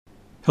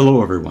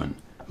Hello everyone,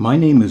 my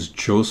name is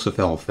Joseph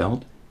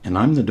Elfelt and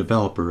I'm the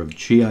developer of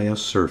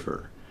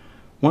GISsurfer.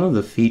 One of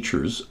the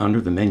features under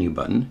the menu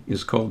button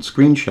is called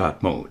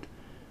Screenshot Mode.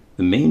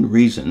 The main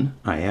reason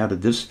I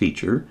added this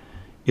feature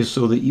is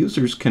so that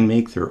users can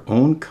make their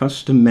own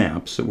custom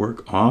maps that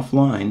work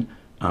offline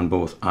on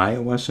both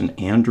iOS and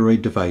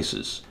Android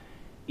devices.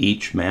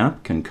 Each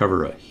map can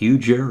cover a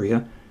huge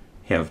area,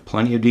 have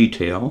plenty of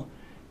detail,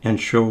 and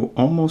show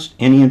almost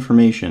any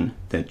information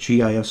that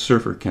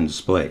GISsurfer can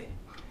display.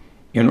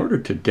 In order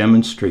to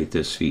demonstrate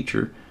this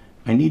feature,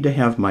 I need to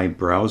have my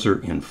browser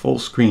in full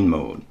screen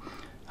mode.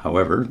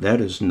 However,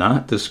 that is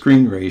not the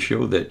screen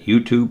ratio that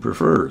YouTube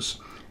prefers.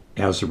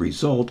 As a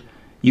result,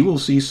 you will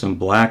see some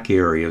black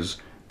areas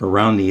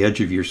around the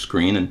edge of your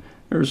screen, and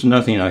there's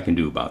nothing I can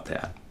do about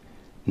that.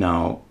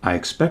 Now, I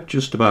expect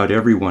just about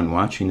everyone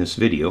watching this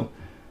video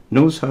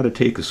knows how to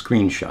take a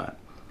screenshot.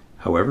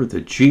 However,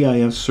 the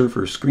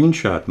GISsurfer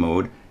screenshot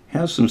mode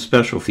has some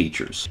special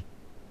features.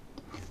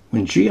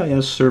 When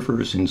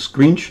GISsurfer is in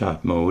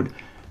screenshot mode,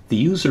 the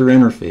user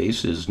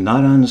interface is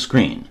not on the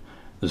screen.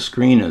 The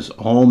screen is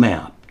all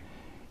map.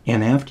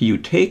 And after you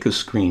take a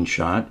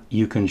screenshot,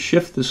 you can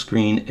shift the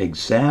screen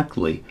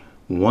exactly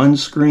one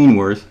screen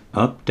worth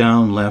up,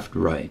 down, left,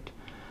 right.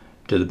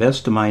 To the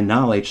best of my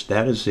knowledge,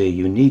 that is a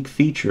unique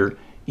feature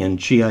in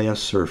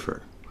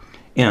GISsurfer.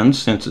 And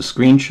since the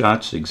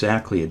screenshot's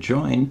exactly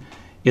adjoin,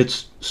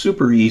 it's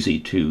super easy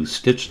to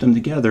stitch them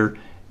together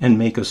and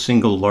make a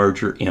single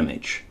larger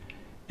image.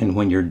 And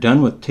when you're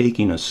done with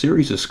taking a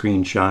series of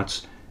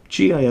screenshots,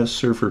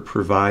 GISsurfer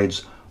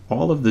provides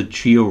all of the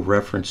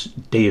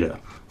georeferenced data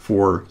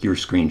for your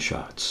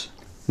screenshots.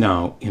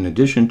 Now, in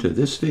addition to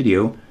this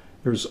video,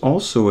 there's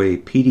also a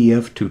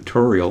PDF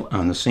tutorial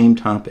on the same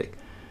topic.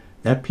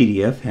 That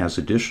PDF has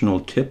additional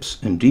tips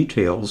and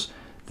details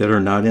that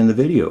are not in the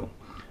video.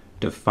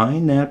 To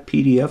find that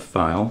PDF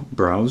file,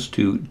 browse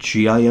to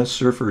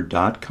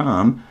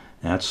GISsurfer.com.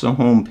 That's the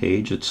home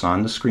page. It's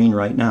on the screen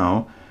right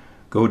now.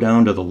 Go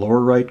down to the lower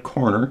right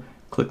corner,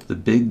 click the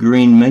big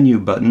green menu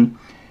button,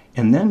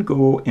 and then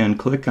go and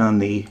click on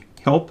the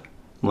Help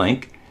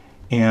link,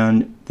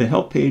 and the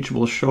Help page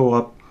will show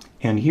up,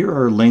 and here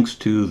are links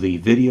to the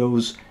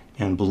videos,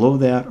 and below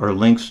that are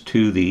links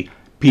to the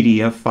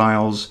PDF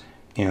files,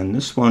 and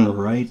this one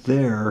right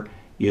there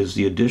is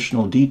the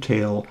additional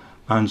detail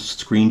on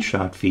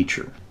screenshot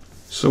feature.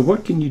 So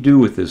what can you do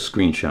with this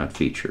screenshot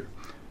feature?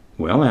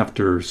 Well,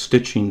 after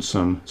stitching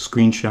some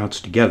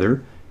screenshots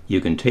together, you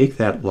can take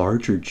that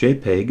larger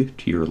JPG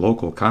to your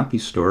local copy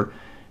store,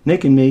 and they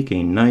can make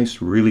a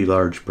nice, really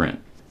large print.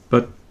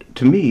 But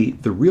to me,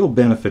 the real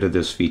benefit of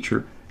this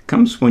feature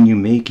comes when you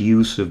make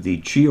use of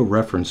the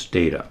georeferenced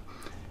data.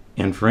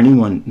 And for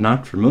anyone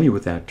not familiar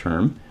with that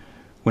term,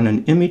 when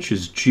an image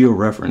is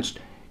georeferenced,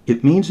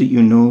 it means that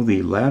you know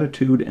the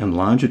latitude and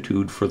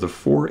longitude for the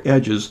four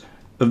edges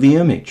of the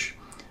image.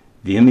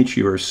 The image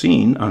you are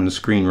seeing on the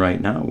screen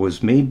right now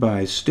was made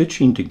by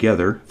stitching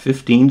together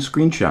 15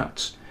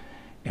 screenshots.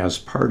 As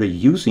part of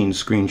using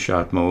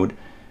screenshot mode,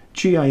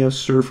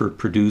 GISsurfer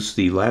produced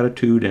the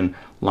latitude and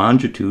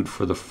longitude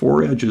for the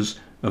four edges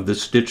of the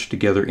stitched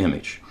together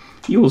image.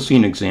 You will see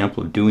an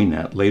example of doing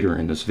that later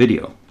in this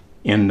video.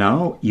 And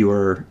now you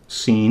are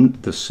seeing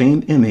the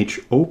same image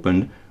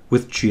opened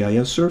with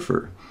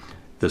GISsurfer.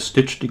 The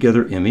stitched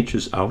together image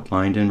is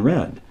outlined in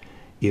red.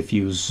 If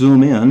you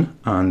zoom in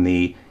on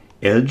the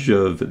edge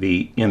of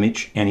the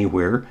image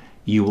anywhere,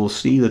 you will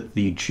see that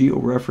the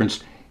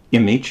georeferenced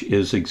image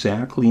is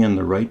exactly in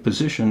the right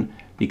position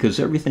because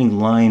everything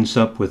lines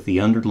up with the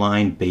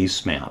underlying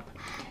base map.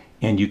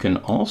 And you can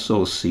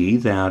also see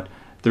that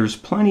there's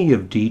plenty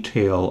of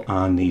detail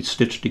on the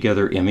stitched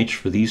together image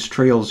for these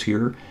trails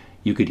here.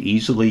 You could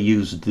easily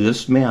use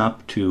this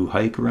map to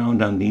hike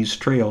around on these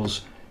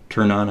trails,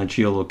 turn on a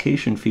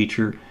geolocation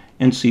feature,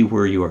 and see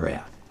where you are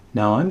at.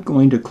 Now I'm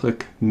going to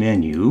click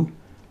Menu,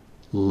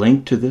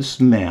 Link to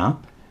this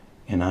map,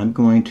 and I'm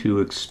going to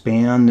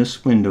expand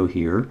this window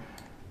here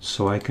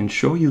so I can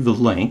show you the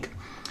link.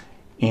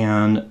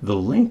 And the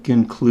link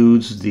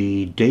includes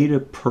the data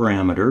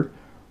parameter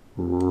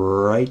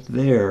right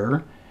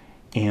there,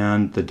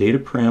 and the data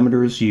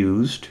parameter is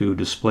used to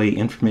display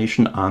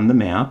information on the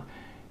map.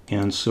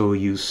 And so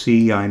you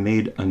see I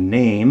made a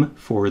name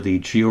for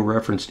the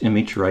georeferenced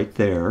image right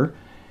there,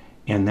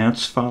 and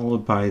that's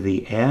followed by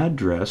the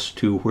address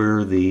to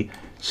where the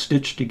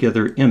stitched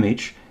together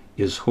image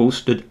is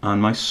hosted on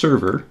my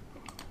server.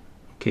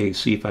 Okay,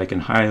 see if I can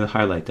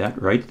highlight that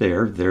right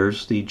there.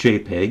 There's the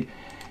JPG,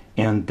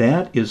 and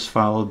that is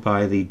followed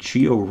by the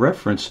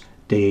georeference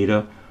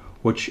data,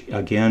 which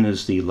again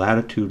is the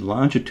latitude,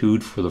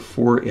 longitude for the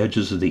four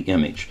edges of the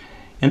image.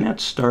 And that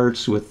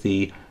starts with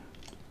the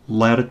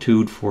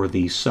latitude for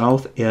the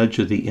south edge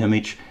of the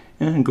image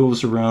and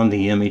goes around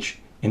the image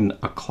in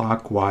a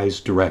clockwise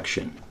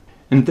direction.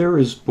 And there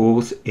is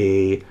both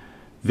a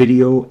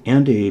video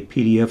and a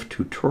PDF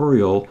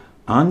tutorial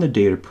on the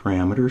data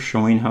parameter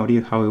showing how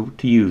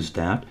to use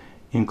that,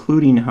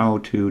 including how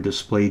to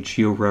display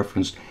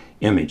georeferenced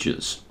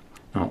images.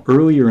 Now,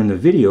 earlier in the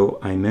video,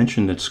 I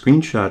mentioned that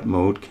screenshot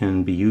mode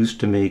can be used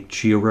to make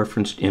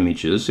georeferenced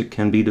images. It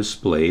can be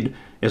displayed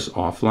as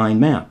offline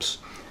maps.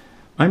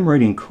 I'm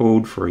writing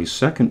code for a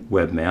second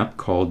web map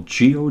called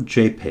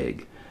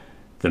GeoJPG.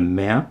 The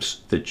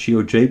maps that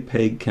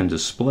GeoJPG can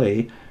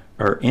display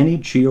are any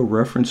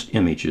georeferenced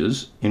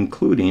images,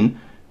 including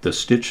the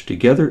stitched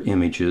together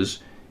images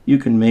you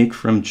can make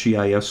from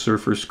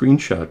GISsurfer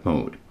screenshot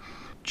mode.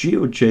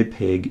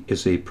 GeoJPG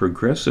is a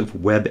progressive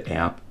web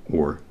app,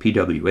 or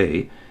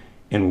PWA,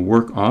 and will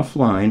work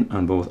offline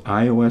on both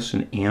iOS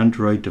and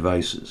Android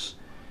devices.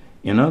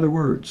 In other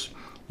words,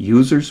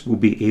 users will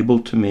be able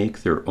to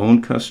make their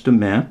own custom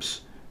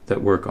maps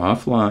that work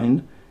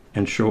offline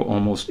and show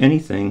almost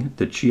anything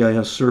that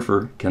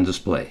GISsurfer can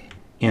display.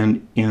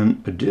 And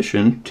in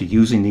addition to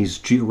using these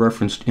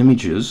georeferenced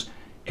images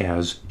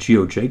as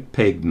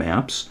GeoJPG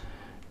maps,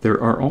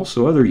 there are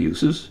also other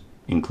uses,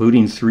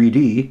 including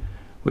 3D,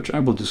 which I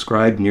will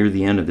describe near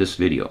the end of this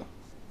video.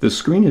 The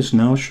screen is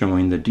now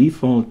showing the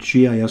default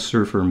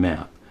GISsurfer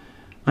map.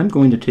 I'm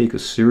going to take a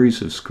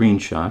series of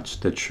screenshots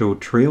that show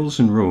trails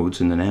and roads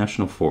in the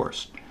National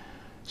Forest.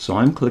 So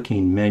I'm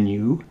clicking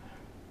Menu,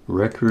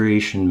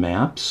 Recreation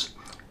Maps,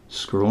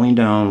 scrolling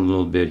down a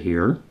little bit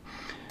here.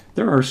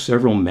 There are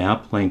several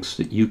map links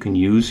that you can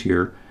use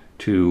here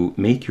to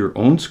make your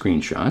own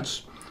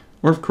screenshots,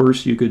 or of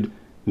course you could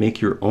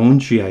make your own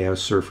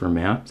GISsurfer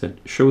map that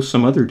shows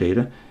some other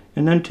data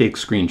and then take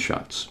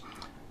screenshots.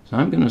 So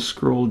I'm going to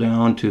scroll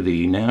down to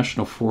the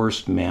National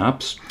Forest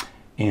maps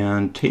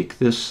and take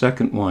this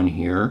second one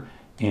here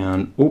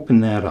and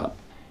open that up.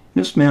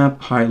 This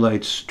map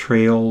highlights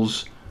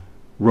trails,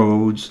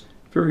 roads,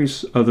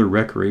 various other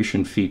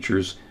recreation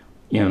features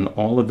in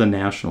all of the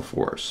national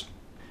forests.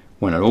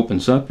 When it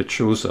opens up, it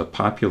shows a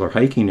popular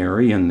hiking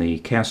area in the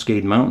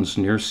Cascade Mountains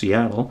near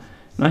Seattle,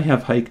 and I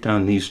have hiked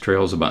on these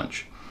trails a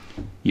bunch.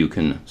 You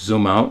can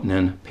zoom out and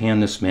then pan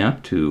this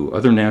map to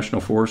other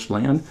national forest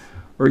land,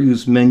 or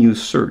use menu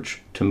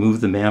search to move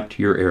the map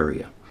to your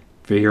area.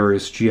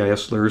 Various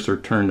GIS layers are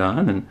turned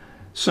on, and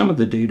some of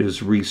the data is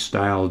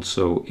restyled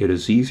so it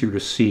is easier to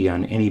see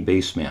on any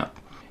base map.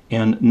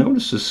 And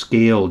notice the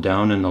scale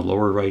down in the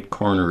lower right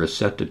corner is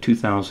set to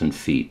 2,000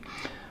 feet.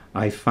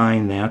 I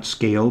find that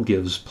scale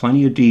gives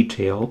plenty of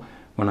detail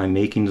when I'm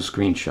making the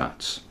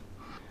screenshots.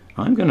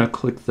 I'm going to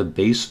click the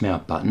base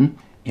map button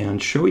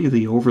and show you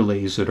the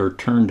overlays that are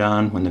turned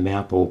on when the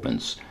map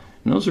opens.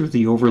 And those are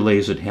the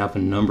overlays that have a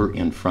number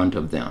in front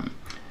of them.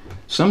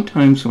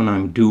 Sometimes when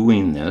I'm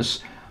doing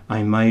this,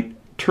 I might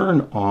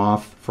turn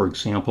off, for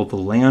example, the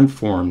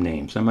landform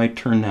names. I might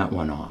turn that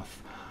one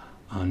off.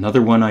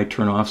 Another one I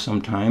turn off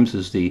sometimes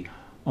is the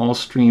all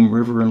stream,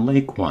 river, and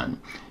lake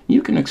one.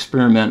 You can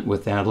experiment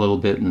with that a little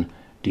bit and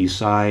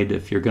decide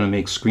if you're going to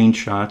make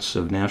screenshots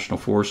of national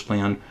forest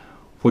land,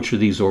 which of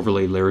these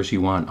overlay layers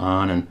you want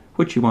on and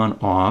which you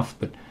want off.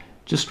 But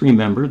just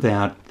remember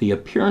that the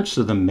appearance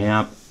of the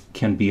map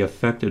can be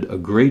affected a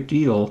great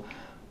deal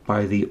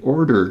by the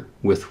order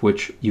with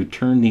which you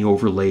turn the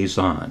overlays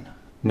on.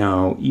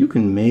 Now, you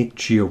can make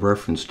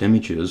georeferenced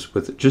images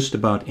with just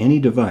about any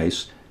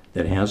device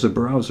that has a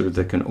browser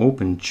that can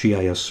open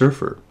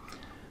GISsurfer.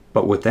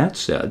 But with that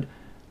said,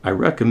 I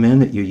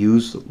recommend that you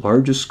use the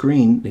largest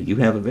screen that you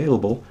have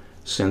available,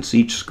 since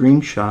each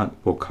screenshot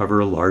will cover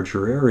a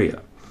larger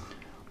area.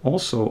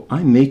 Also,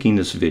 I'm making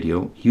this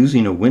video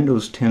using a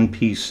Windows 10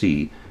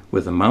 PC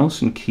with a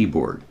mouse and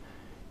keyboard.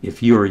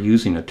 If you are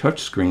using a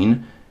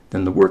touchscreen,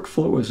 then the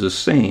workflow is the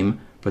same,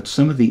 but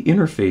some of the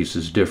interface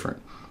is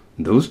different.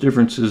 Those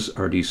differences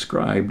are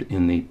described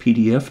in the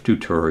PDF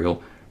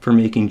tutorial for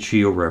making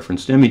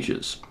georeferenced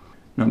images.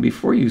 Now,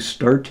 before you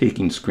start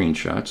taking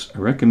screenshots, I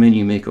recommend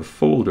you make a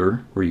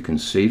folder where you can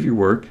save your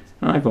work,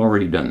 and I've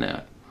already done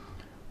that.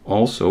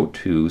 Also,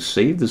 to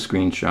save the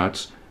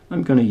screenshots,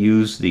 I'm going to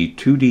use the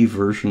 2D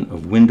version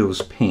of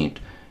Windows Paint,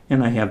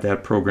 and I have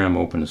that program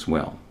open as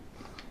well.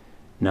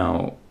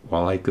 Now,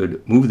 while I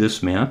could move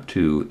this map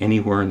to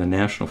anywhere in the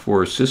National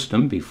Forest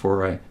system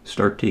before I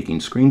start taking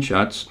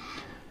screenshots,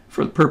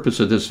 for the purpose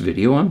of this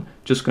video, I'm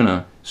just going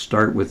to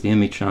start with the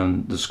image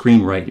on the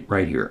screen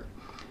right here.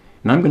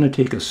 And I'm going to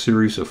take a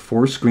series of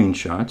 4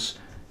 screenshots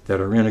that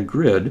are in a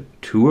grid,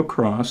 2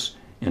 across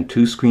and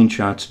 2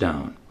 screenshots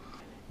down.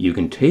 You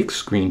can take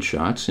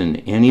screenshots in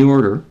any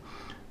order.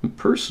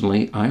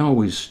 Personally, I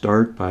always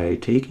start by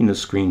taking a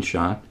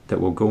screenshot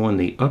that will go in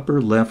the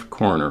upper left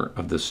corner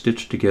of the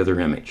stitched together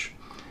image.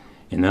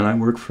 And then I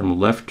work from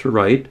left to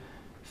right,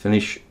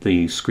 finish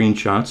the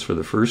screenshots for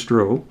the first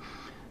row,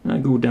 and I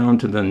go down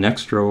to the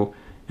next row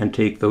and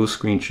take those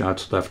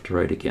screenshots left to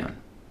right again.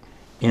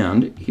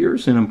 And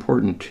here's an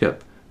important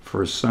tip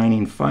for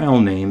assigning file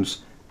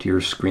names to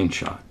your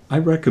screenshot. I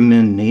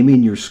recommend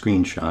naming your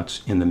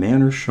screenshots in the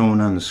manner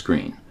shown on the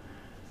screen.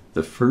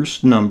 The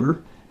first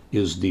number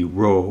is the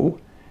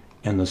row,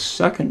 and the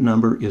second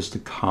number is the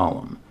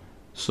column.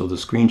 So the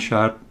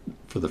screenshot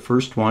for the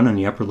first one in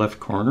the upper left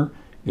corner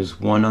is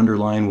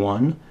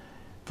 1_1.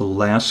 The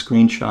last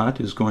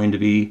screenshot is going to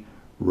be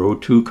row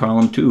 2,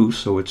 column 2,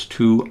 so it's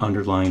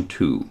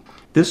 2_2.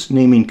 This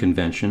naming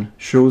convention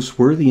shows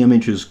where the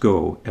images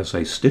go as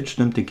I stitch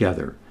them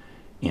together,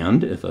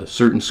 and if a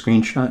certain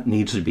screenshot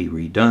needs to be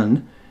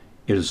redone,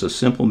 it is a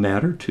simple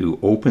matter to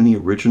open the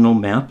original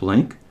map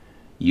link,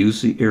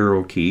 use the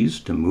arrow keys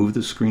to move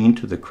the screen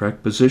to the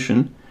correct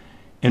position,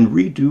 and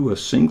redo a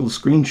single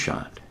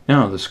screenshot.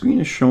 Now the screen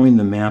is showing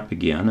the map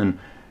again, and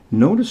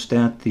notice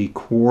that the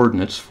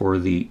coordinates for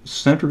the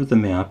center of the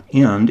map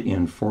end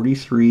in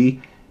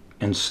 43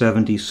 and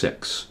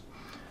 76.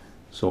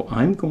 So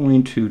I'm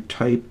going to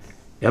type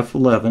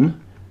F11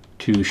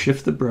 to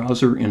shift the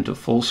browser into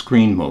full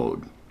screen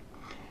mode.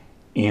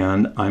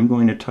 And I'm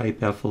going to type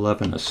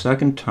F11 a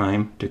second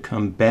time to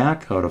come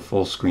back out of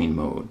full screen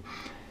mode.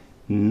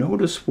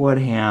 Notice what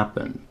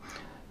happened.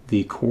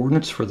 The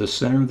coordinates for the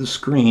center of the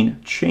screen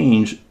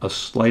change a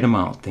slight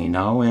amount. They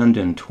now end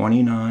in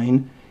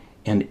 29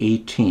 and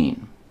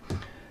 18.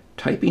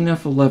 Typing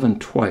F11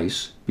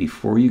 twice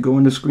before you go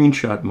into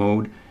screenshot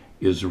mode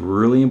is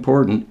really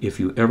important if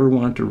you ever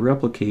want to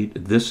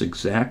replicate this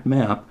exact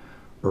map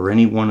or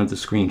any one of the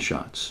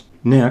screenshots.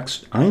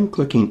 Next, I'm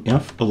clicking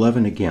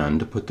F11 again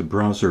to put the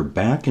browser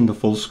back into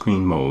full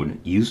screen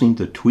mode using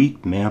the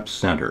Tweak Map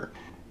Center.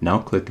 Now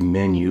click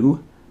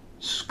Menu,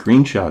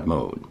 Screenshot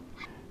Mode.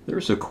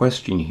 There's a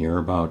question here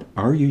about,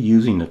 are you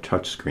using a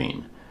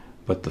touchscreen?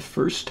 But the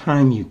first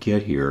time you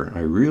get here,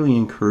 I really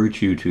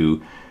encourage you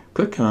to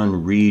click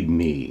on Read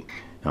Me.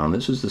 Now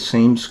this is the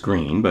same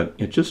screen, but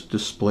it just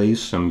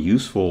displays some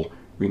useful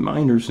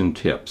reminders and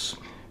tips.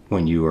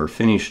 When you are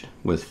finished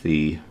with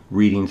the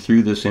reading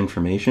through this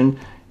information,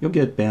 you'll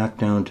get back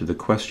down to the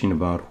question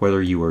about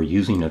whether you are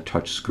using a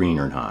touch screen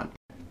or not.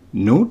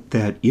 Note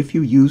that if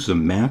you use a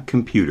Mac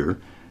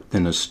computer,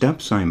 then the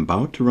steps I'm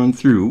about to run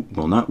through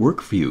will not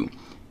work for you.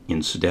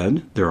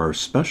 Instead, there are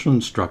special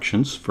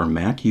instructions for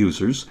Mac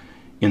users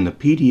in the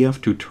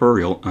PDF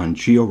tutorial on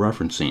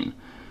georeferencing.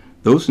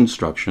 Those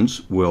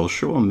instructions will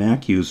show a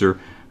Mac user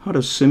how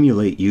to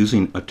simulate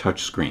using a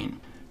touchscreen.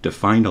 To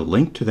find a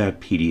link to that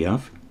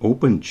PDF,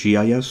 open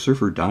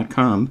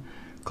GISsurfer.com,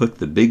 click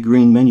the big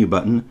green menu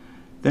button,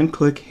 then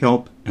click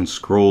Help and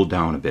scroll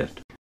down a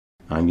bit.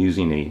 I'm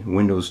using a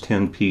Windows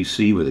 10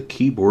 PC with a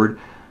keyboard.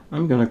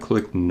 I'm going to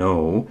click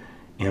No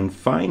and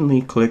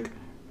finally click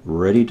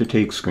Ready to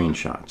take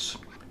screenshots.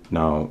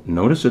 Now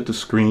notice that the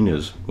screen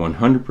is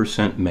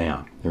 100%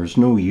 map. There's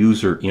no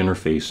user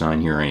interface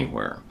on here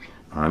anywhere.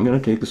 I'm going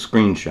to take a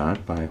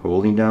screenshot by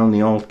holding down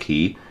the Alt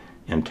key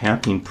and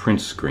tapping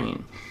Print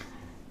Screen.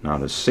 Now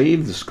to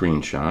save the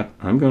screenshot,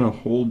 I'm going to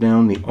hold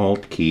down the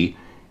Alt key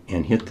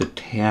and hit the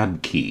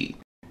Tab key.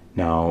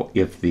 Now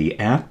if the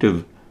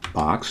active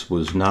box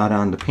was not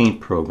on the Paint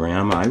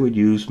program, I would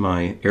use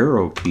my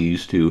arrow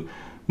keys to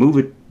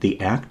move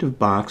the active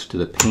box to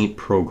the Paint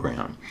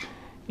program.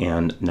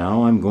 And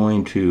now I'm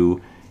going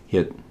to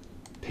hit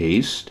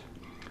Paste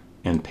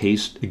and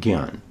paste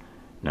again.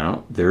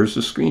 Now there's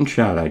the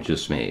screenshot I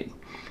just made.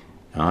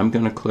 Now I'm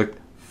going to click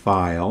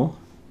File,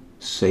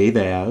 Save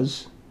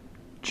As,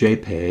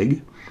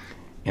 JPG,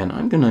 and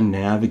I'm going to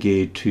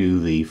navigate to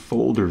the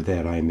folder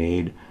that I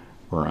made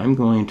where I'm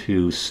going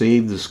to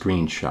save the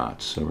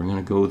screenshots. So we're going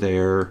to go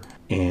there,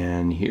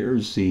 and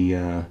here's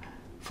the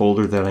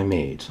folder that I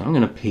made. So I'm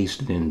going to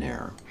paste it in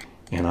there.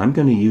 And I'm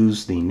going to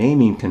use the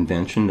naming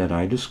convention that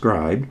I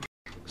described.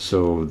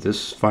 So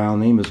this file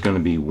name is going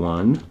to be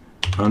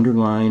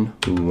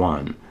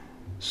 1_1.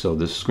 So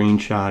this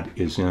screenshot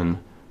is in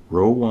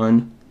row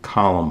 1,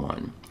 column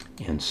 1,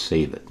 and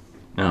save it.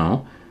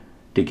 Now,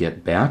 to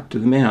get back to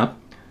the map,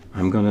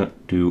 I'm going to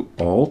do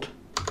Alt,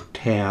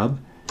 Tab,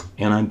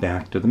 and I'm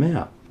back to the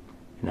map.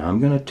 Now I'm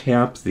going to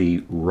tap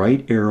the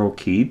right arrow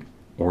key,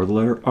 or the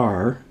letter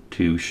R,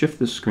 to shift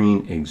the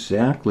screen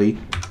exactly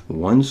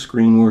one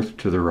screen worth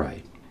to the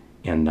right.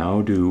 And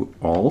now do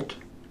Alt,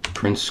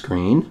 Print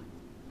Screen,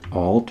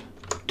 Alt,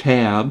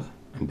 Tab,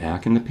 I'm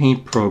back in the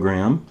Paint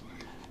program,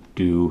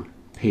 do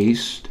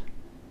Paste,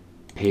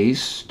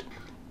 Paste,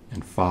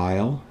 and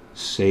File,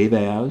 Save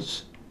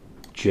As,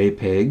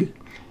 JPG,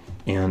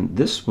 and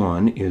this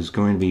one is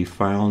going to be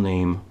file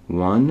name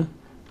 1_2.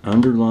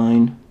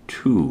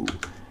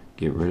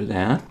 Get rid of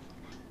that,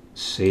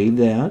 save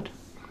that,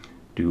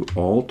 do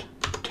Alt,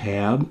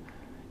 Tab,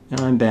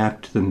 and I'm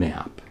back to the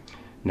map.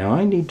 Now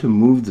I need to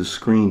move the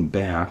screen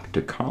back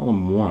to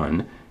column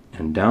 1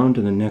 and down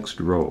to the next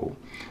row.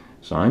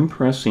 So I'm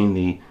pressing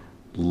the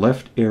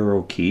left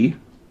arrow key,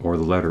 or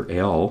the letter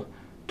L,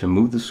 to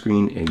move the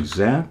screen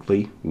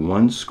exactly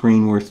one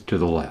screen worth to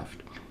the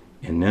left.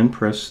 And then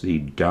press the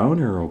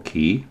down arrow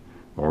key,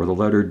 or the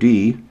letter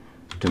D,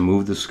 to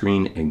move the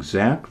screen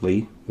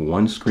exactly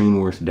one screen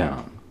worth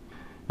down.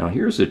 Now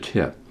here's a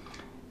tip.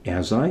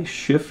 As I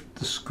shift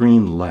the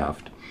screen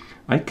left,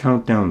 I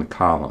count down the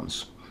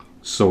columns.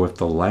 So if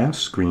the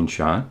last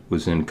screenshot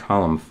was in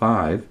column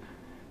 5,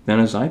 then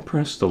as I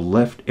press the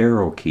left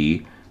arrow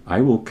key, I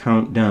will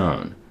count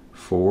down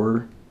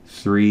 4,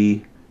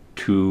 3,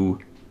 2,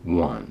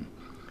 1.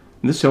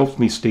 This helps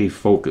me stay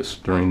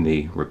focused during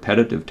the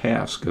repetitive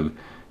task of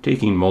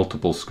taking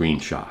multiple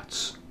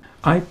screenshots.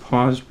 I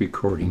paused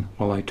recording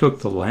while I took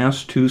the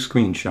last 2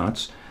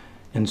 screenshots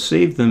and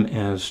save them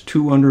as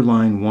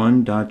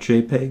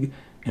 2_1.jpg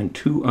and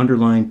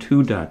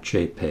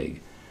 2_2.jpg.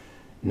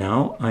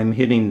 Now I'm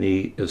hitting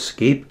the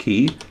escape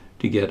key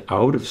to get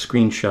out of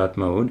screenshot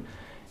mode,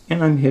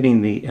 and I'm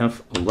hitting the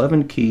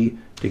F11 key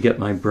to get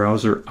my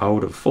browser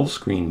out of full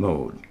screen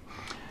mode.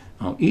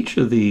 Now each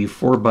of the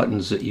 4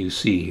 buttons that you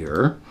see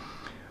here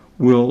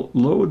will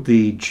load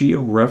the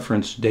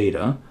georeferenced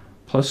data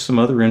plus some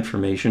other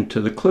information to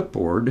the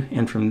clipboard,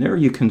 and from there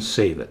you can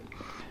save it.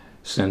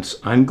 Since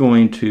I'm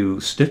going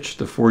to stitch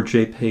the 4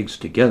 JPEGs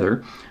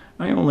together,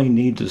 I only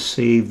need to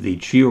save the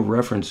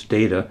georeferenced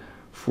data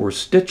for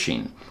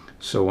stitching.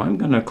 So I'm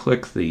going to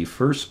click the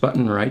first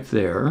button right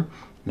there.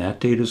 That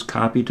data is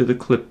copied to the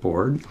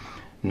clipboard.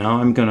 Now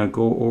I'm going to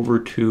go over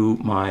to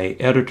my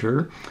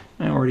editor.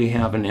 I already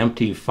have an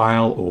empty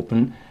file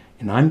open,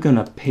 and I'm going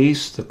to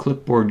paste the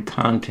clipboard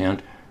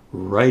content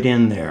right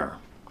in there.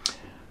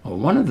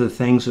 One of the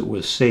things that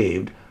was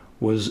saved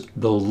was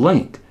the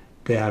link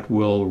that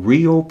will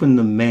reopen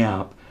the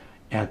map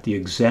at the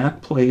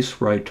exact place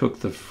where I took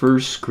the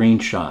first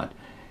screenshot.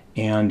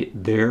 And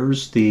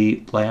there's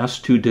the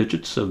last 2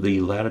 digits of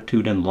the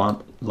latitude and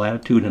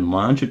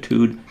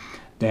longitude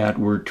that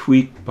were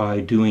tweaked by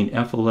doing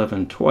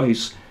F11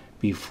 twice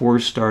before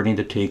starting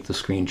to take the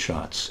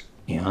screenshots.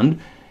 And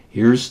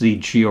here's the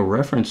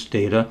georeferenced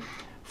data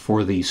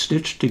for the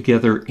stitched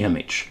together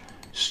image,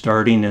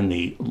 starting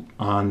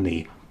on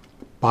the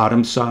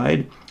bottom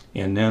side,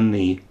 and then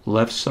the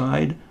left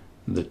side,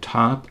 the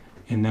top,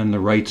 and then the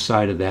right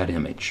side of that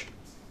image.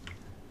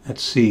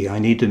 Let's see, I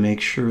need to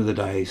make sure that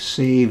I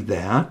save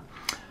that.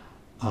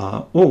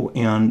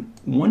 And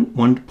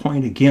one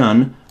point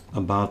again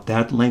about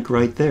that link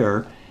right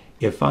there,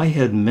 if I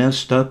had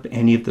messed up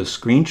any of the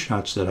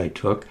screenshots that I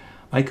took,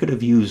 I could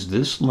have used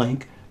this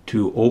link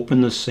to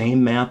open the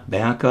same map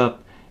back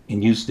up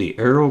and use the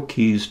arrow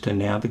keys to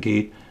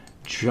navigate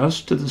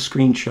just to the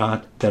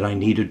screenshot that I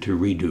needed to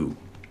redo.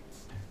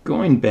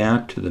 Going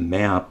back to the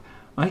map,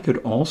 I could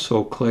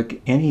also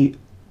click any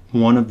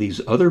one of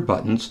these other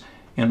buttons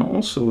and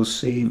also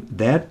save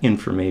that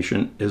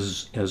information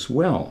as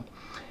well.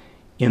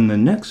 In the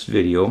next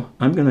video,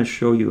 I'm going to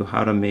show you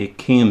how to make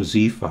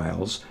KMZ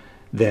files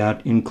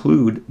that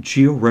include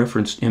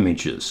georeferenced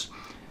images.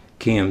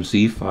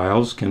 KMZ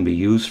files can be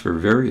used for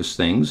various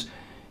things,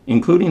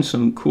 including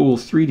some cool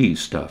 3D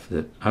stuff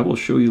that I will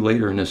show you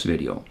later in this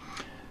video.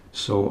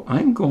 So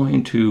I'm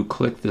going to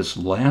click this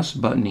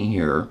last button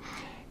here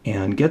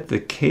and get the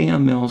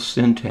KML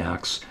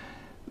syntax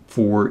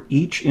for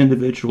each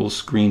individual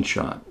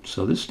screenshot.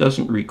 So this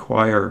doesn't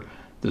require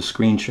the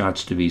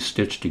screenshots to be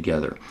stitched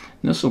together.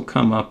 And this will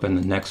come up in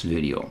the next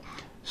video.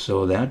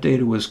 So that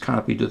data was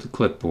copied to the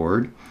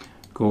clipboard.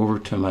 Go over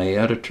to my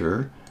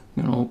editor.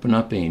 I'm going to open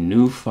up a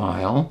new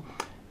file.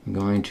 I'm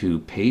going to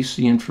paste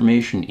the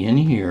information in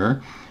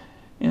here,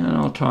 and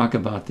I'll talk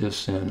about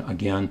this in,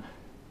 again,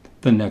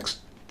 the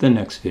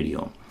next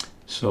video.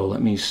 So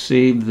let me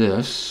save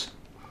this,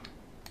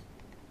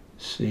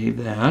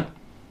 save that,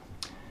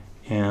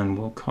 and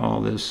we'll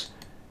call this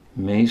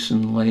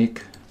Mason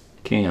Lake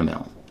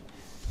KML.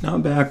 Now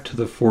back to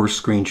the 4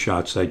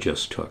 screenshots I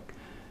just took.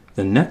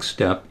 The next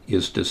step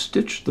is to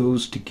stitch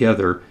those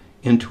together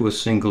into a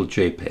single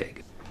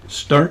JPEG.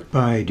 Start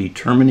by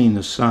determining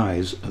the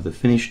size of the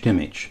finished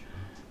image.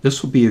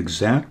 This will be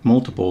exact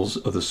multiples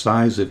of the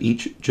size of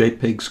each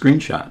JPEG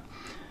screenshot.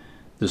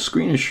 The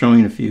screen is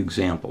showing a few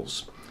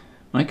examples.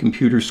 My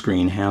computer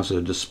screen has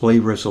a display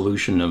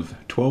resolution of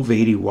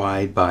 1280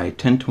 wide by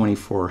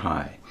 1024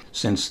 high.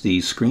 Since the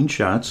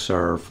screenshots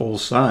are full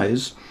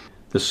size,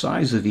 the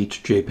size of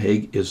each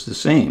JPEG is the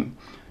same,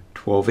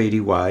 1280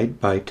 wide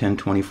by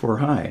 1024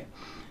 high.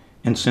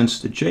 And since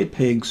the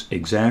JPEGs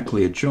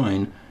exactly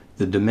adjoin,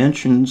 the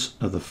dimensions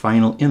of the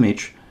final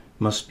image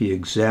must be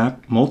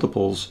exact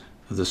multiples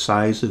of the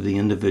size of the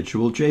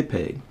individual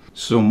JPEG.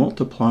 So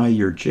multiply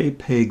your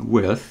JPEG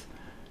width,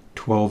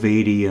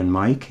 1280 in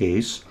my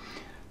case,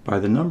 by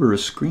the number of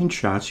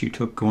screenshots you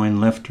took going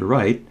left to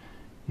right.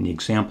 In the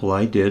example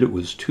I did, it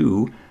was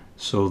 2.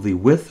 So the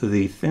width of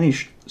the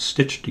finished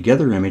stitched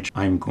together image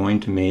I'm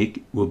going to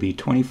make will be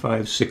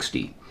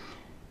 2560.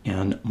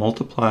 And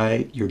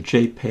multiply your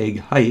JPEG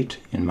height,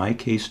 in my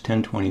case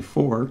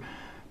 1024,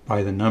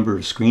 by the number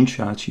of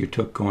screenshots you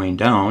took going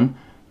down.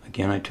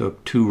 Again, I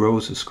took 2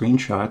 rows of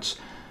screenshots,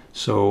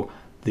 so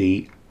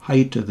the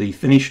height of the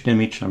finished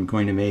image I'm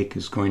going to make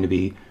is going to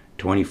be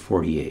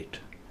 2048.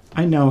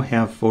 I now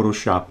have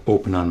Photoshop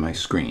open on my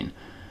screen.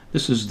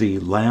 This is the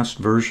last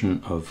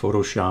version of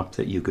Photoshop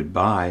that you could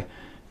buy,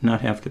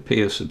 not have to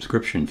pay a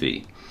subscription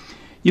fee.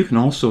 You can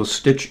also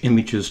stitch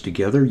images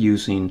together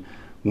using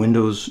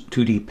Windows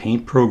 2D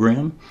Paint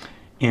program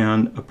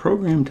and a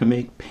program to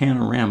make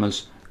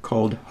panoramas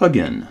called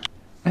Hugin.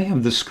 I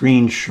have the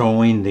screen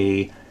showing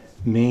the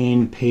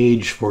main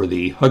page for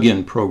the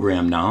Hugin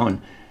program now,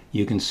 and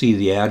you can see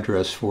the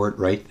address for it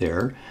right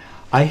there.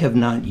 I have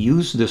not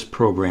used this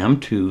program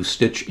to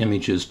stitch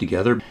images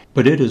together,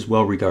 but it is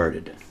well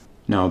regarded.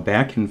 Now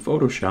back in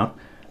Photoshop,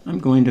 I'm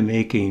going to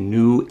make a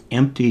new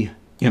empty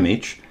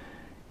image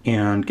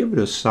and give it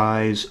a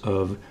size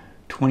of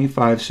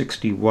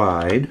 2560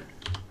 wide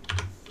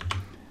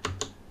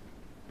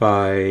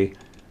by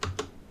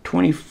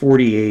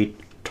 2048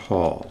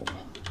 tall.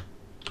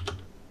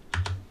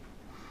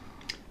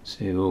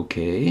 Say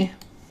OK.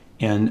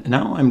 And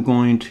now I'm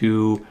going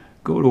to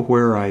go to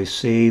where I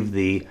save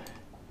the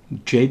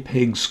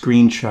JPEG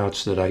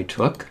screenshots that I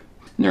took.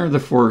 And there are the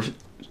 4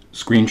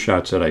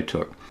 screenshots that I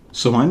took.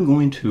 So I'm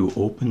going to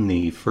open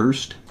the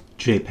first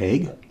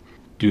JPEG,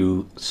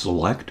 do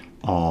select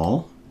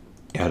all,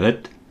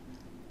 edit,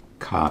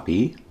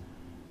 copy,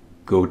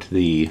 go to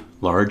the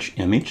large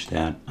image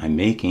that I'm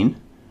making,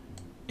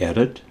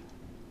 edit,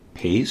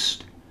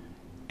 paste,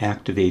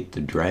 activate the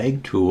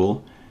drag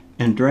tool,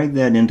 and drag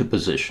that into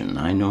position.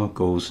 I know it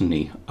goes in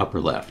the upper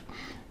left.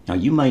 Now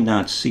you might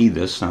not see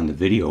this on the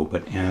video,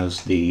 but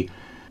as the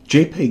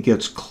JPEG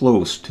gets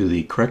close to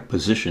the correct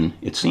position,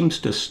 it seems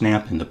to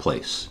snap into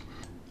place.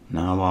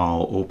 Now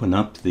I'll open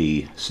up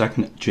the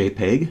second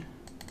JPEG,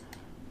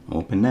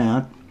 open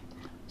that,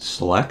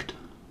 select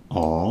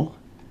all,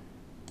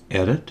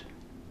 edit,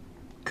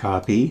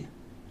 copy,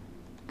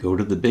 go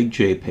to the big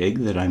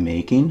JPEG that I'm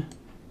making,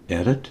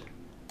 edit,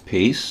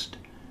 paste,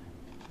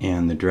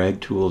 and the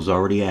drag tool is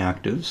already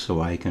active, so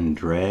I can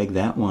drag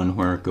that one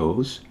where it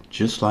goes,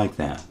 just like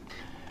that.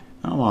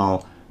 Now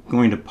I'm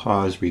going to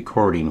pause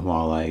recording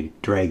while I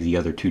drag the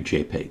other 2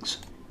 JPEGs.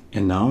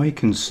 And now I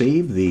can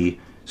save the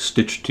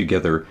stitched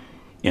together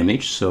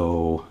image,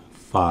 so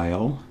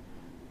File,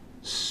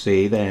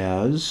 Save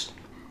As,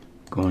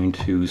 going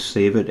to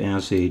save it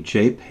as a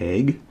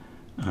JPEG.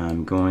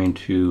 I'm going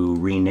to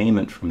rename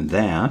it from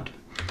that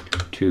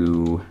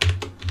to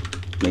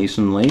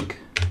Mason Lake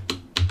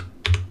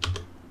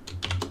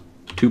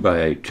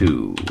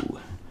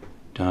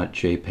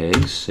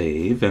 2x2.jpg,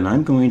 save, and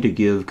I'm going to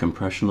give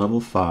compression level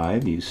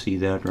 5. You see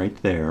that right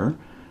there.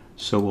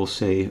 So we'll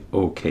say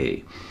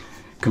OK.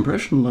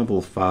 Compression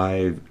level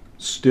 5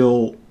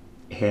 still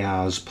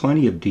has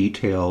plenty of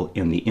detail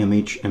in the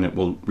image, and it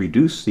will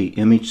reduce the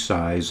image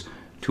size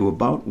to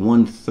about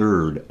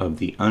 1/3 of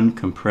the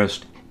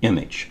uncompressed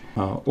image.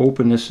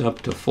 Open this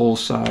up to full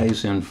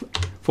size in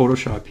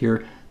Photoshop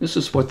here. This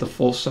is what the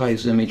full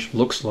size image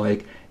looks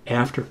like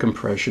after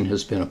compression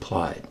has been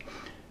applied.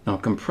 Now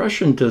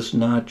compression does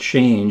not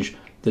change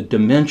the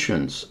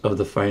dimensions of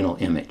the final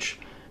image.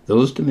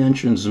 Those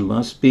dimensions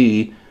must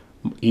be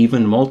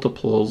even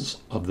multiples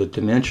of the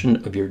dimension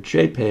of your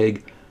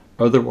JPEG,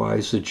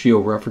 otherwise the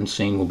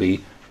georeferencing will be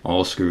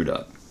all screwed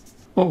up.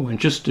 Oh, and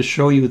just to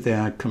show you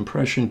that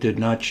compression did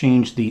not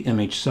change the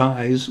image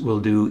size, we'll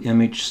do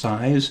image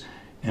size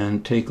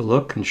and take a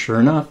look, and sure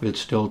enough,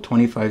 it's still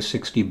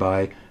 2560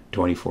 by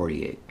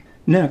 2048.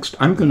 Next,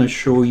 I'm going to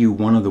show you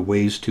one of the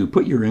ways to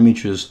put your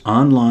images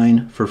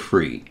online for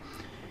free.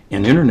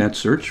 An internet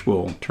search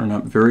will turn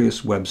up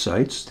various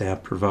websites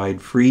that provide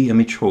free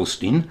image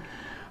hosting.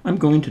 I'm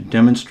going to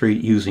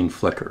demonstrate using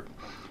Flickr.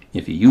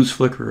 If you use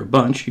Flickr a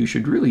bunch, you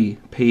should really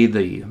pay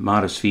the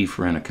modest fee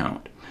for an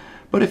account.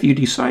 But if you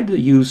decide to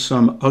use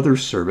some other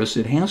service,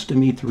 it has to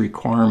meet the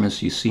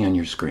requirements you see on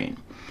your screen.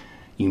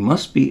 You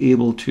must be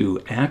able to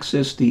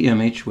access the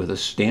image with a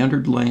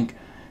standard link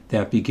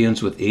that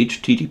begins with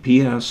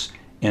HTTPS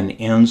and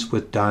ends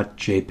with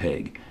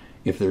 .jpg.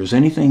 If there's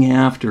anything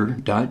after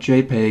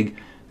 .jpg,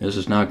 this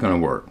is not going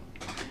to work.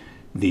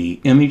 The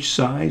image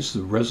size,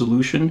 the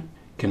resolution,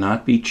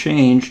 cannot be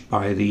changed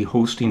by the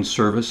hosting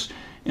service,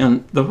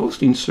 and the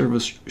hosting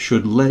service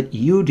should let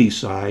you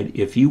decide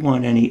if you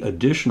want any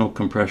additional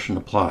compression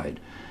applied.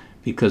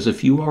 Because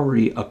if you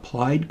already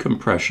applied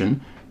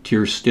compression to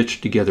your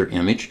stitched together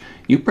image,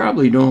 you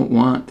probably don't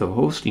want the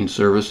hosting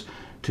service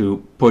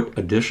to put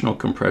additional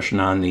compression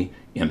on the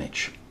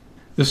image.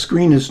 The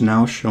screen is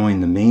now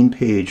showing the main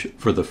page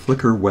for the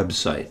Flickr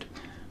website.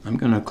 I'm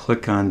going to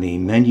click on the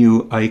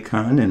menu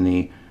icon in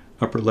the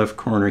upper left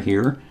corner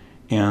here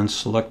and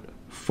select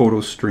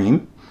Photo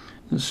Stream.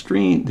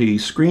 The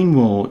screen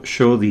will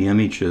show the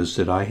images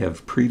that I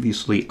have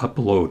previously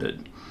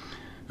uploaded.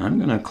 I'm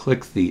going to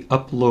click the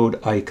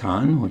upload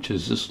icon, which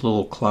is this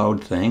little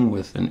cloud thing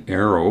with an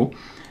arrow,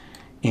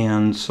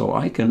 and so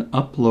I can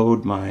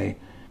upload my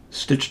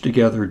stitched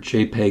together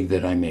JPEG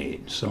that I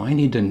made. So I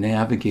need to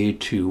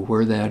navigate to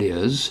where that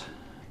is,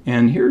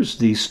 and here's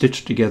the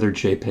stitched together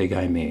JPEG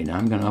I made.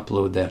 I'm going to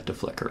upload that to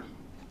Flickr.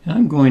 And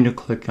I'm going to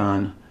click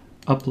on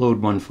Upload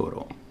One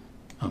Photo.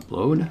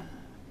 Upload.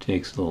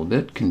 Takes a little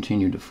bit.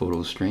 Continue to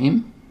Photo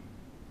Stream.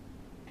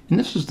 And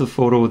this is the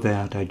photo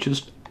that I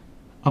just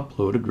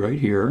uploaded right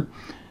here.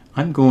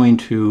 I'm going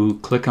to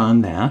click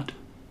on that,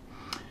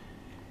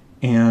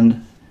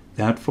 and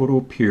that photo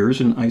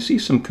appears, and I see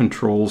some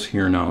controls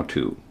here now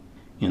too.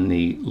 In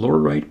the lower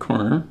right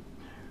corner,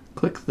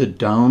 click the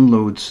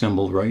download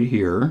symbol right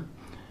here.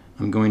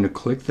 I'm going to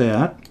click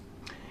that,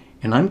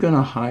 and I'm going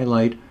to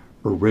highlight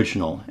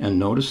original, and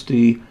notice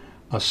the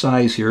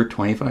size here,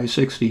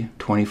 2560,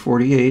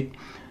 2048.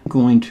 I'm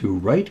going to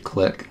right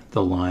click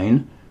the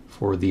line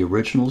for the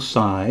original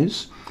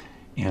size,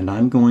 and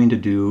I'm going to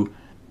do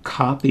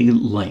copy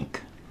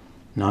link.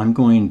 Now I'm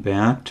going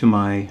back to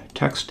my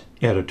text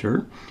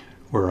editor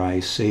where I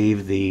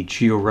save the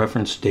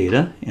georeferenced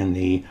data and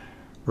the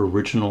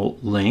original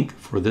link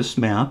for this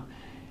map,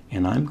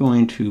 and I'm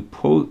going to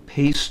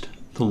paste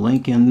the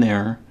link in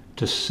there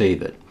to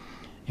save it.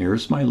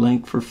 Here's my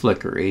link for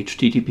Flickr,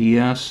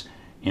 https,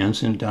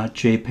 ends in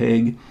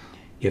 .jpg.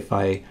 If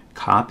I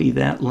copy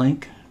that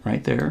link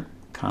right there,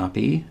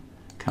 copy,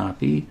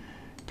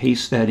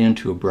 paste that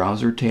into a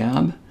browser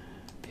tab,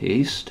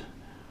 paste,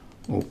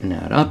 open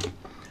that up,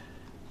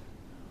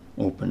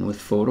 open with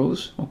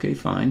photos, okay,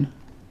 fine.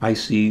 I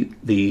see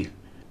the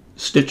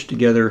stitched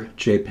together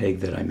JPEG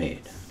that I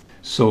made.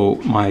 So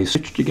my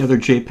stitched together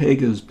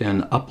JPEG has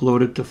been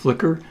uploaded to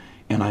Flickr,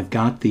 and I've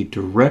got the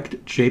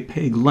direct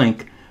JPEG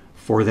link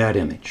for that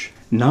image.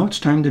 Now it's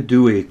time to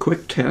do a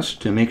quick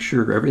test to make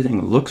sure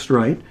everything looks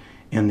right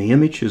and the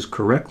image is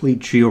correctly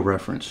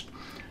georeferenced.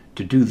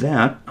 To do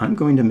that, I'm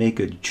going to make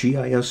a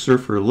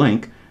GISsurfer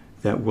link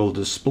that will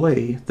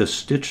display the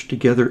stitched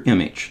together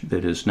image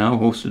that is now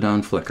hosted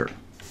on Flickr.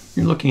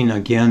 You're looking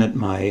again at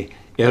my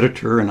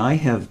editor, and I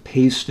have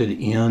pasted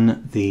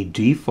in the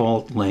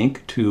default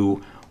link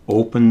to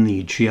open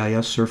the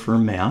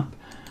GISsurfer map.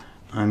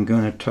 I'm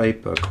going to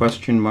type a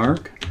question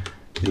mark,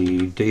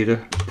 the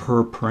data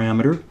per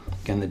parameter.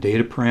 Again, the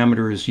data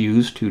parameter is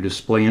used to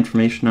display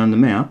information on the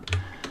map.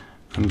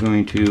 I'm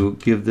going to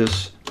give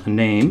this a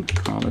name,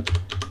 call it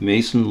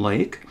Mason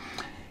Lake,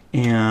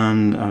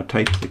 and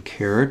type the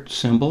caret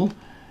symbol.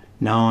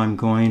 Now I'm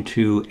going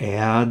to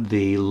add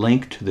the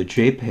link to the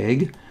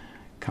JPEG.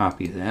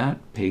 Copy that,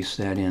 paste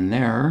that in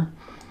there.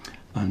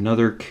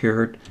 Another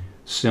caret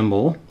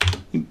symbol.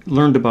 You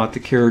learned about the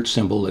caret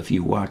symbol if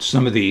you watched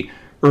some of the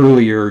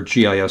earlier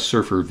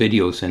GISsurfer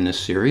videos in this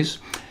series.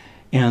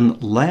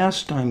 And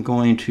last, I'm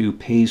going to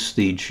paste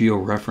the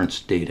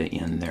georeferenced data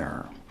in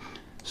there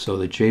so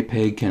the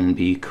JPEG can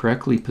be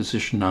correctly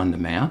positioned on the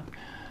map.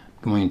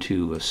 I'm going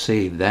to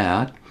save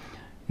that.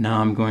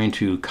 Now I'm going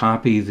to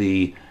copy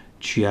the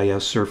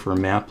GISsurfer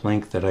map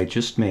link that I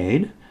just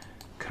made.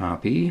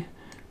 Copy.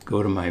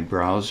 Go to my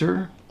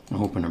browser,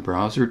 open a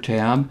browser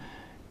tab,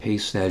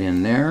 paste that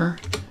in there,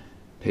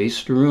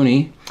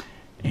 paste-a-rooney,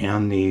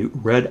 and the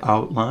red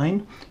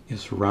outline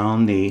is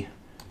around the,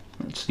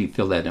 let's see,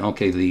 fill that in.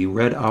 Okay, the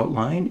red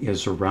outline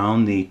is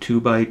around the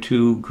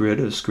 2x2 grid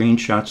of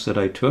screenshots that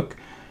I took.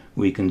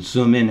 We can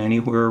zoom in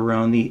anywhere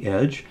around the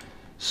edge,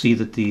 see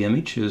that the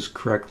image is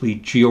correctly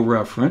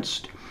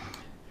georeferenced.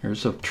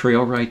 There's a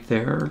trail right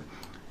there.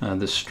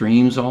 The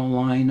streams all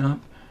line up.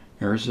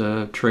 There's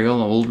a trail,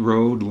 old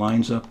road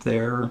lines up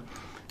there.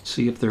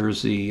 See if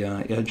there's the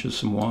edge of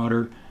some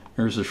water.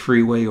 There's a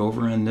freeway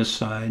over on this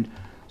side.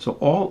 So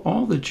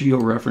all the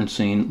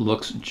georeferencing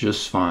looks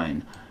just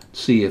fine.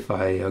 See if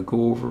I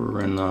go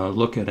over and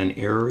look at an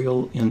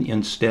aerial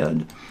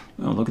instead.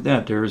 Well, look at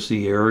that. There's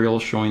the aerial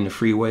showing the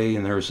freeway,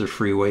 and there's the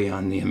freeway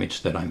on the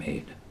image that I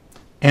made.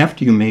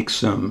 After you make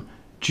some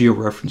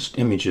georeferenced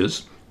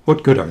images,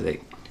 what good are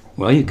they?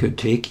 Well, you could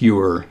take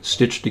your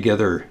stitched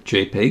together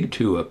JPEG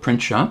to a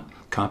print shop,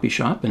 copy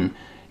shop, and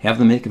have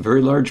them make a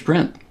very large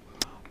print.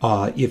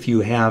 If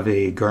you have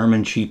a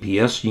Garmin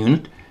GPS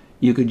unit,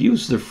 you could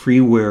use the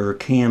freeware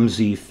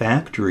KMZ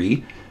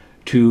factory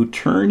to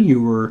turn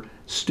your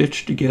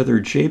stitched together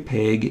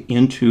JPEG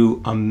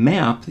into a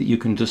map that you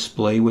can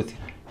display with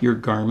your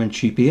Garmin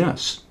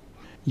GPS.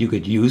 You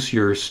could use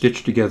your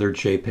stitched together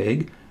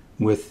JPEG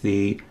with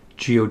the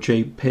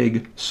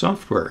GeoJPG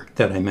software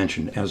that I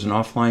mentioned as an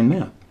offline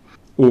map.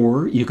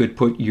 Or you could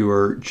put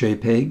your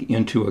JPEG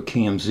into a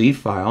KMZ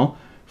file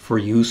for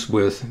use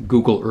with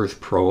Google Earth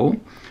Pro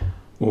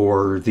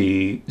or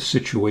the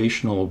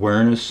situational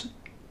awareness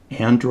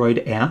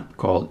Android app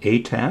called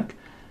ATAC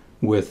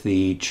with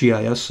the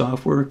GIS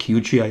software,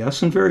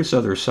 QGIS, and various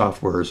other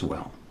software as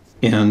well.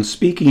 And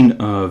speaking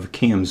of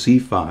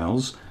KMZ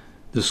files,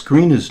 the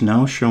screen is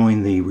now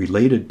showing the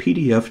related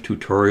PDF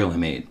tutorial I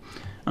made.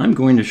 I'm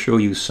going to show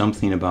you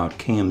something about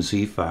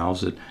KMZ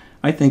files that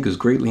I think is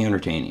greatly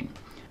entertaining.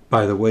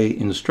 By the way,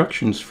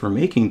 instructions for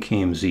making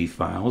KMZ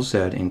files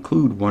that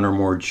include one or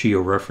more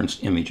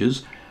georeferenced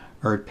images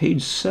are at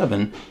page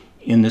 7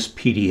 in this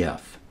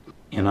PDF.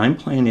 And I'm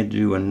planning to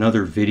do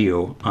another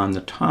video on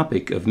the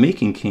topic of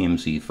making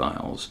KMZ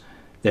files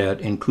that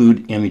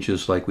include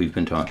images like we've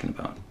been talking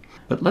about.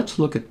 But let's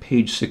look at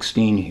page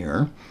 16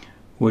 here,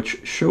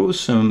 which shows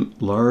some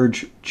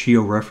large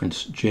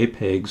georeferenced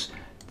JPEGs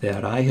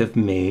that I have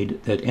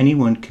made that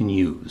anyone can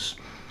use.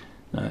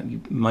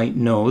 You might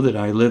know that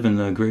I live in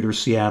the greater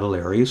Seattle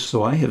area,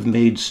 so I have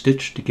made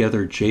stitched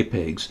together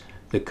JPEGs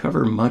that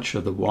cover much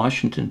of the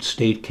Washington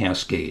State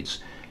Cascades.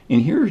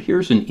 And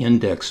here's an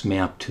index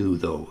map to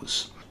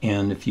those.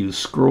 And if you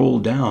scroll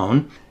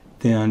down,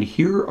 then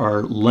here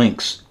are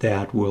links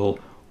that will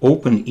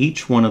open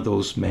each one of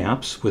those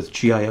maps with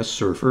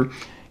GISsurfer,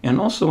 and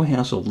also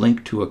has a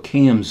link to a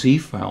KMZ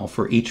file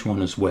for each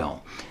one as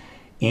well.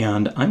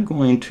 And I'm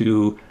going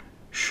to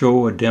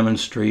show a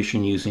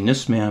demonstration using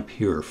this map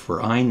here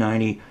for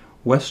I-90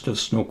 west of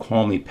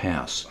Snoqualmie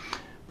Pass.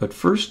 But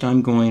first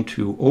I'm going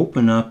to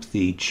open up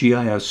the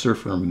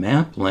GISsurfer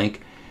map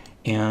link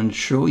and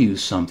show you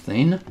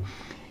something.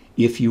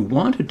 If you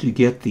wanted to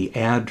get the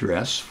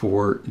address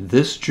for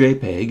this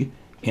JPEG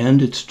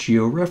and its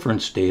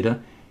georeference data,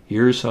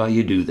 here's how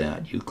you do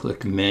that. You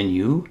click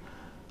Menu,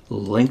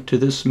 Link to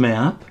this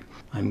map.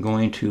 I'm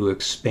going to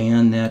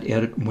expand that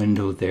edit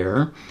window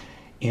there.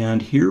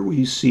 And here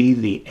we see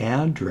the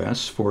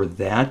address for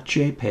that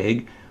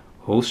JPEG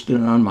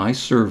hosted on my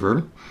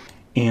server,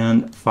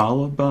 and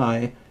followed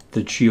by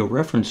the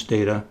georeference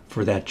data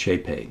for that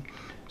JPEG.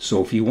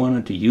 So if you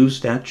wanted to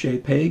use that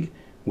JPEG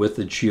with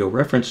the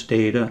georeference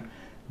data,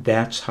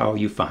 that's how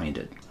you find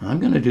it. I'm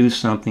going to do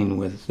something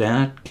with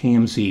that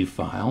KMZ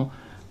file,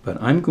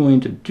 but I'm going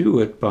to do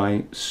it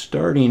by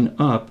starting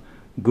up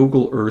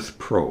Google Earth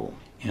Pro.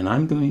 And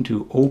I'm going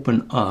to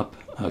open up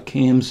a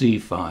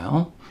KMZ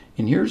file.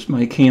 And here's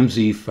my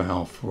KMZ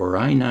file for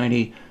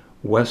I-90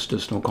 west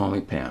of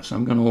Snoqualmie Pass.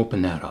 I'm going to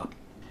open that up.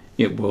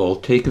 It will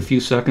take a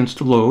few seconds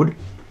to load.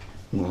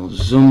 We'll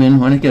zoom in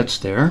when it gets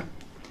there.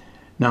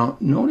 Now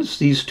notice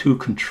these two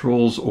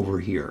controls over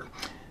here.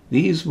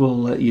 These will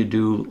let you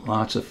do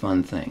lots of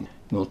fun things.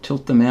 We'll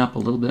tilt the map a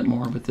little bit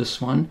more with this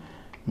one.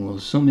 We'll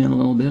zoom in a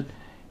little bit.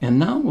 And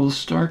now we'll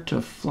start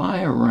to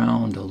fly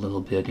around a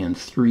little bit in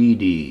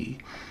 3D.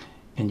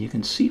 And you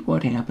can see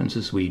what happens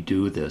as we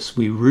do this.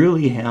 We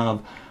really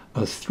have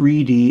a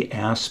 3D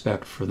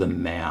aspect for the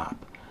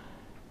map.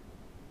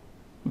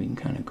 We can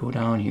kind of go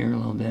down here a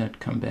little bit,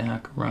 come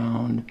back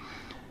around,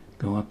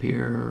 go up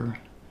here,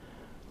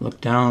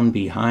 look down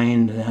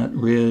behind that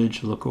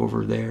ridge, look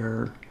over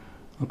there,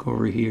 look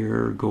over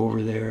here, go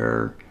over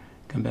there,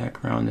 come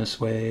back around this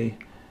way.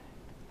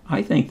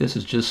 I think this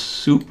is just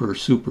super,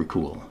 super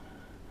cool.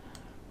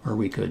 Or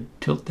we could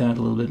tilt that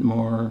a little bit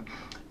more.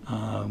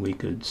 We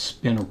could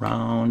spin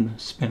around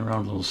a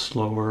little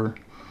slower.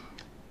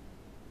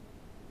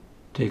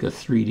 Take a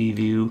 3D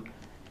view.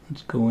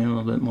 Let's go in a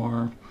little bit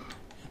more.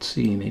 Let's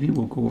see, maybe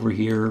we'll go over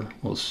here.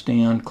 We'll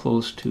stand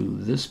close to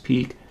this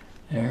peak.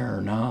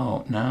 There,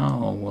 now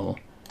we'll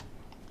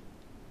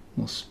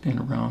spin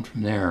around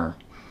from there.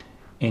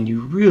 And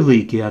you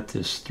really get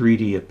this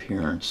 3D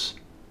appearance.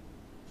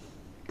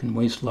 You can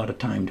waste a lot of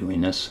time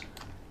doing this.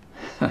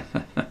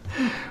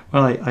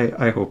 Well,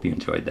 I hope you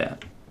enjoyed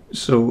that.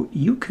 So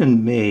you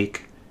can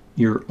make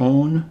your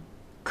own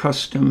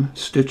custom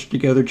stitched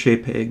together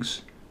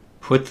JPEGs,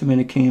 put them in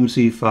a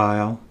KMZ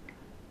file,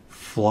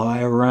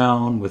 fly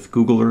around with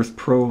Google Earth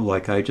Pro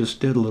like I just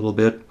did a little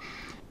bit,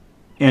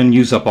 and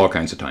use up all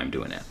kinds of time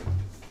doing that.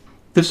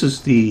 This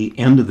is the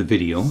end of the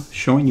video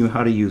showing you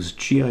how to use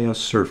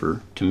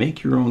GISsurfer to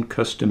make your own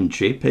custom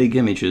JPEG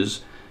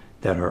images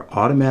that are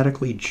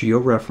automatically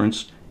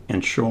georeferenced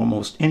and show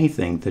almost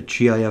anything that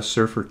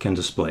GISsurfer can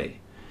display.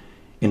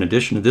 In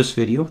addition to this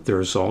video, there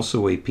is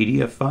also a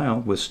PDF file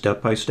with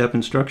step-by-step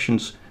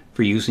instructions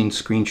for using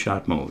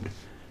screenshot mode.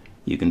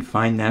 You can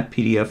find that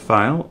PDF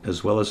file,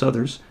 as well as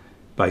others,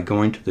 by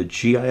going to the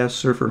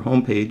GISsurfer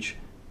homepage,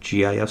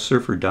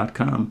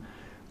 GISsurfer.com,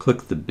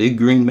 click the big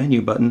green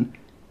menu button,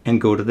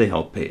 and go to the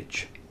Help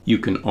page. You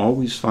can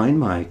always find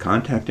my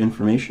contact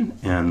information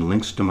and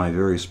links to my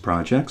various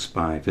projects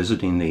by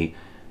visiting the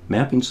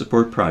Mapping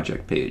Support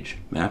Project page,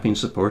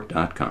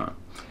 mappingsupport.com.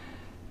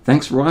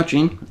 Thanks for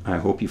watching. I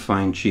hope you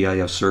find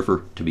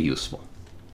GISsurfer to be useful.